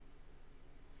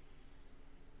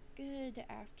good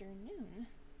afternoon.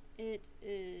 It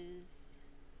is.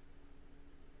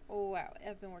 Oh wow,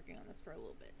 I've been working on this for a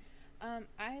little bit.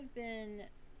 I've been.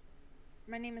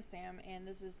 My name is Sam, and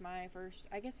this is my first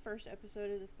episode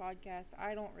of this podcast.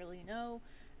 I don't really know.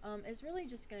 It's really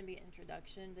just going to be an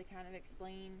introduction to kind of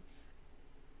explain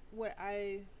what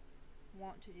I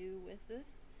want to do with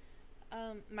this.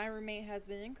 My roommate has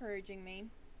been encouraging me.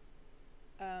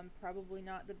 Probably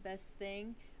not the best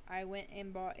thing. I went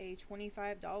and bought a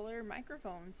 $25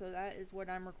 microphone, so that is what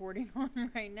I'm recording on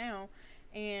right now,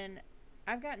 and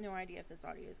I've got no idea if this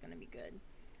audio is going to be good.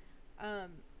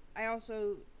 I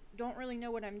also don't really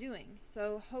know what I'm doing,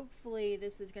 so hopefully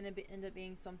this is going to end up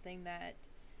being something that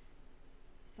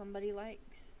somebody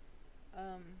likes.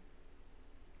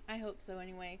 I hope so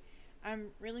anyway. I'm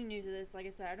really new to this. Like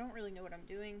I said, I don't really know what I'm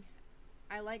doing.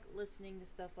 I like listening to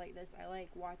stuff like this. I like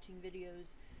watching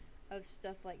videos of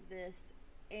stuff like this.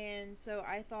 And so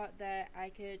I thought that I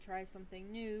could try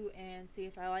something new and see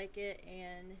if I like it.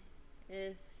 And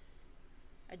if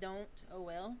I don't, oh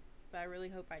well. But I really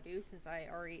hope I do, since I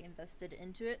already invested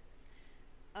into it.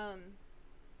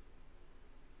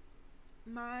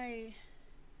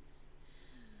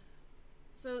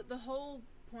 So the whole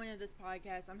point of this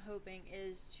podcast, I'm hoping,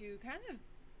 is to kind of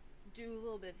do a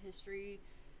little bit of history,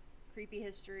 creepy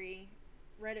history,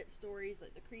 Reddit stories,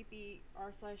 like the creepy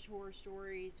r/horror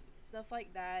stories, stuff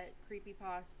like that,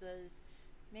 creepypastas,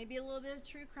 maybe a little bit of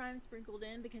true crime sprinkled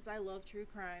in, because I love true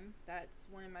crime. That's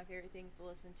one of my favorite things to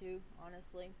listen to,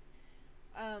 honestly.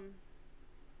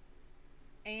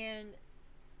 And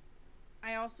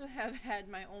I also have had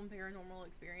my own paranormal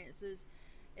experiences.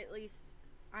 At least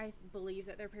I believe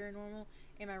that they're paranormal,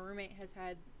 and my roommate has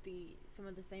had some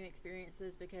of the same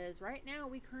experiences, because right now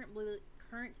we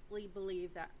currently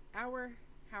believe that our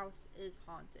house is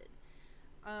haunted.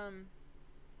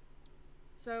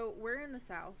 So we're in the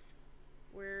South.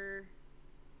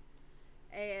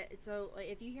 So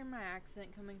if you hear my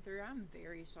accent coming through, I'm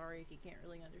very sorry if you can't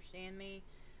really understand me.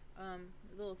 A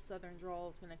little southern drawl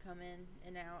is going to come in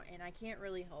and out, and I can't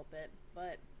really help it,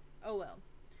 but oh well.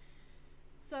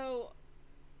 So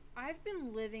I've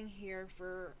been living here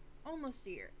for almost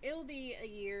a year. It'll be a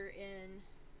year in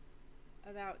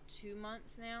about 2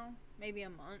 months now, maybe a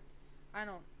month.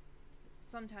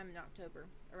 Sometime in October,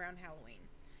 around Halloween,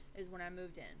 is when I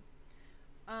moved in.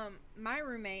 My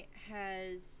roommate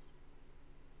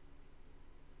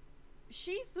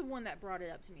she's the one that brought it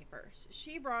up to me first.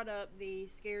 She brought up the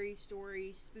scary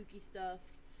stories, spooky stuff,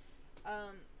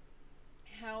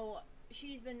 how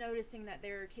she's been noticing that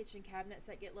there are kitchen cabinets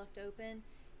that get left open,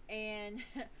 and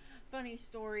funny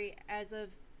story, as of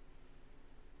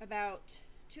about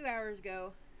 2 hours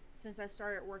ago, since I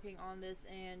started working on this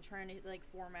and trying to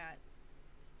format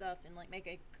stuff and make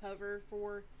a cover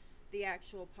for the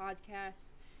actual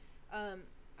podcast,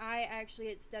 I actually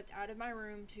had stepped out of my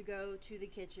room to go to the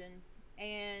kitchen,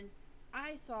 and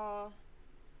I saw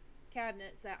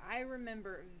cabinets that I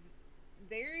remember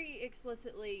very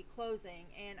explicitly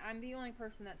closing, and I'm the only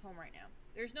person that's home right now.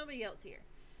 There's nobody else here.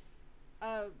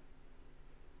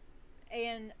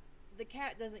 And the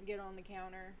cat doesn't get on the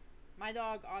counter. My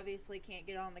dog obviously can't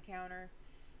get on the counter.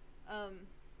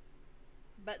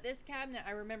 But this cabinet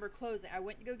I remember closing. I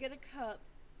went to go get a cup,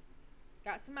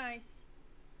 got some ice,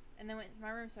 and then went into my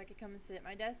room so I could come and sit at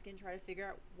my desk and try to figure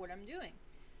out what I'm doing.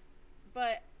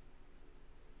 But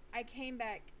I came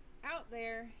back out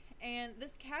there, and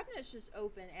this cabinet's just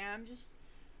open, and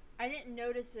I didn't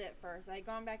notice it at first. I had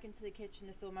gone back into the kitchen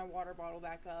to fill my water bottle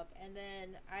back up, and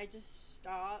then I just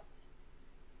stopped,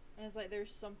 and I was like,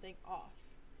 there's something off.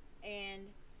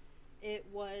 And it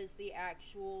was the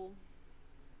actual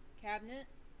cabinet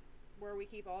where we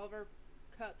keep all of our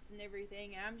cups and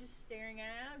everything, and I'm just staring at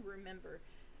it. I remember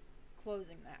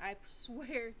closing that. I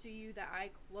swear to you that I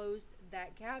closed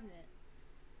that cabinet.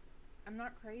 I'm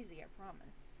not crazy, I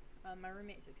promise. My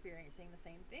roommate's experiencing the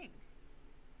same things.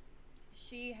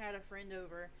 She had a friend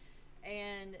over,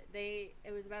 and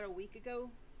it was about a week ago,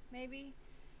 maybe.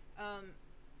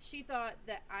 She thought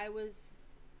that I was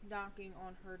knocking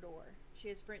on her door. She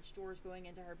has French doors going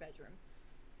into her bedroom.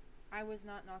 I was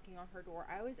not knocking on her door.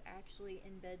 I was actually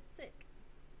in bed sick.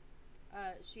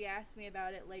 She asked me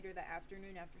about it later that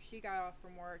afternoon after she got off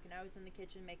from work, and I was in the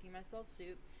kitchen making myself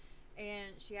soup.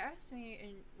 And she asked me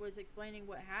and was explaining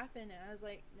what happened, and I was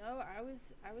like, no, I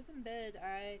was in bed.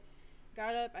 I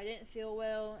got up, I didn't feel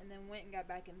well, and then went and got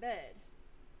back in bed.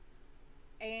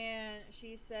 And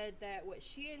she said that what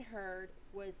she had heard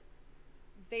was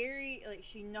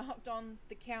she knocked on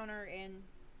the counter and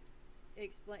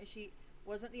explained. She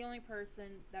wasn't the only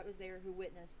person that was there who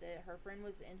witnessed it. Her friend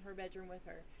was in her bedroom with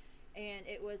her, and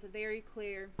it was a very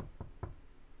clear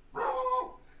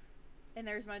and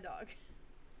there's my dog.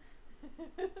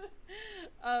 It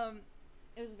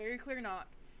was a very clear knock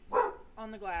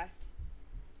on the glass.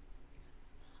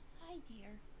 Hi,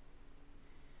 dear.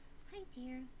 Hi,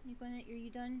 dear. Are you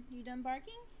done? You done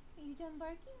barking? Are you done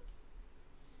barking?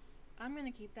 I'm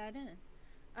gonna keep that in.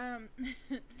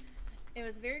 It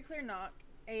was a very clear knock,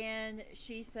 and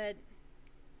she said,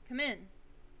 "Come in."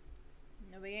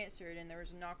 Nobody answered, and there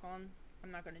was a knock on.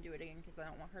 I'm not gonna do it again because I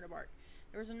don't want her to bark.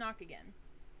 There was a knock again.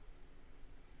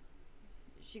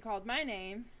 She called my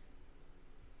name.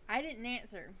 I didn't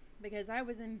answer because I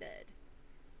was in bed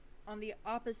on the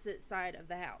opposite side of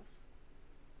the house.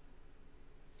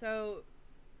 So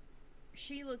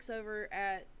she looks over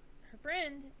at her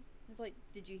friend and is like,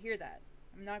 "Did you hear that?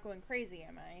 I'm not going crazy,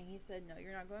 am I?" And he said, "No,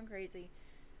 you're not going crazy.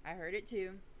 I heard it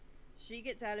too." She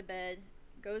gets out of bed,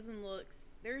 goes and looks.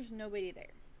 There's nobody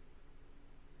there.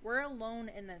 We're alone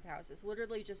in this house. It's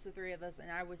literally just the three of us,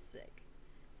 and I was sick.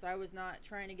 So I was not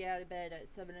trying to get out of bed at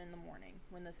 7 in the morning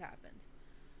when this happened.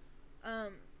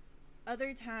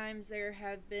 Other times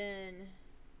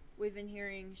we've been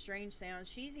hearing strange sounds.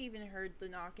 She's even heard the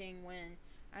knocking when,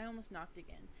 I almost knocked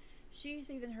again. She's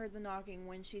even heard the knocking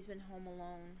when she's been home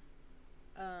alone.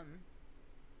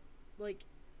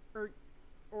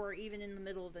 Or even in the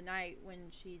middle of the night when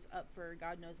she's up for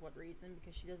God knows what reason,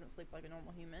 because she doesn't sleep like a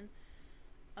normal human.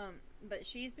 But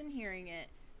she's been hearing it.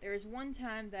 There was one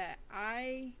time that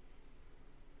I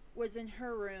was in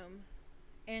her room,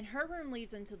 and her room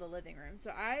leads into the living room.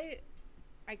 So I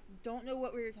don't know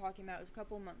what we were talking about. It was a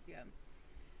couple of months ago.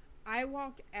 I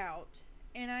walk out,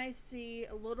 and I see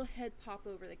a little head pop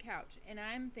over the couch, and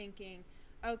I'm thinking,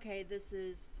 okay, this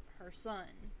is her son,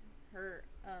 her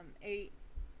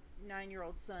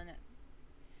 9-year-old son.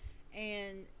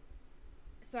 And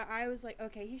so I was like,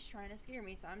 okay, he's trying to scare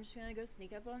me, so I'm just gonna go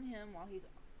sneak up on him while he's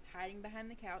hiding behind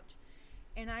the couch.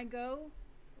 And I go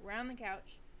around the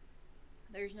couch.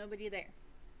 There's nobody there,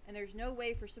 and there's no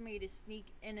way for somebody to sneak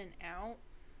in and out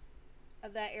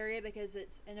of that area because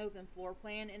it's an open floor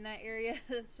plan in that area.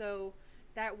 So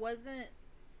I was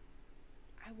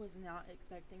not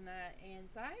expecting that. And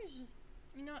so I was just,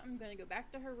 I'm going to go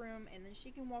back to her room, and then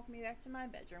she can walk me back to my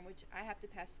bedroom, which I have to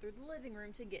pass through the living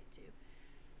room to get to.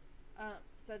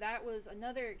 So that was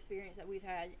another experience that we've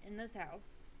had in this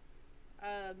house.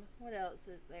 What else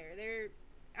is there?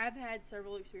 I've had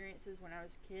several experiences when I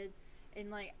was a kid,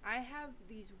 and I have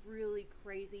these really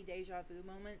crazy deja vu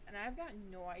moments, and I've got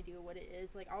no idea what it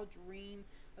is. I'll dream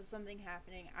of something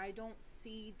happening. I don't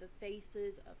see the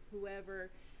faces of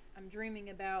whoever I'm dreaming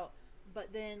about,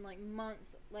 but then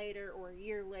months later or a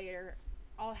year later,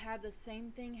 I'll have the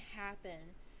same thing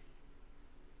happen,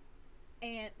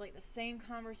 and the same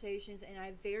conversations, and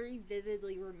I very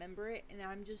vividly remember it, and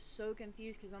I'm just so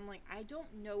confused because I'm I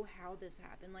don't know how this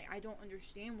happened. I don't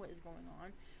understand what is going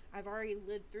on. I've already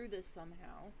lived through this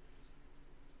somehow.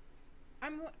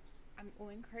 I'm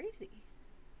going crazy.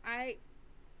 I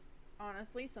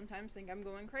honestly sometimes think I'm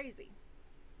going crazy.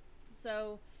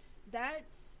 So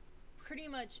that's pretty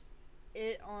much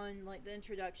it on the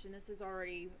introduction. This is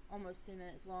already almost 10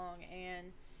 minutes long,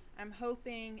 and I'm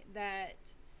hoping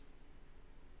that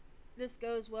this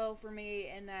goes well for me,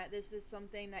 and that this is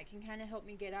something that can kind of help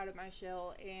me get out of my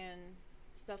shell and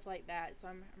stuff like that. So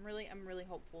I'm really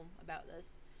hopeful about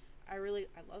this. I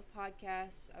love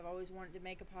podcasts. I've always wanted to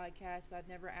make a podcast, but I've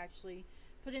never actually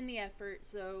put in the effort.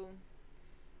 So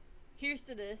here's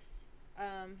to this.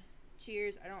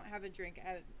 Cheers. I don't have a drink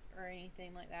or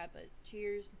anything like that, but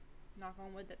cheers. Knock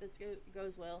on wood that this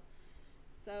goes well.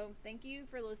 So thank you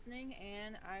for listening,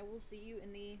 and I will see you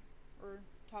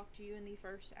talk to you in the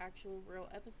first actual real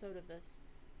episode of this.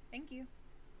 Thank you.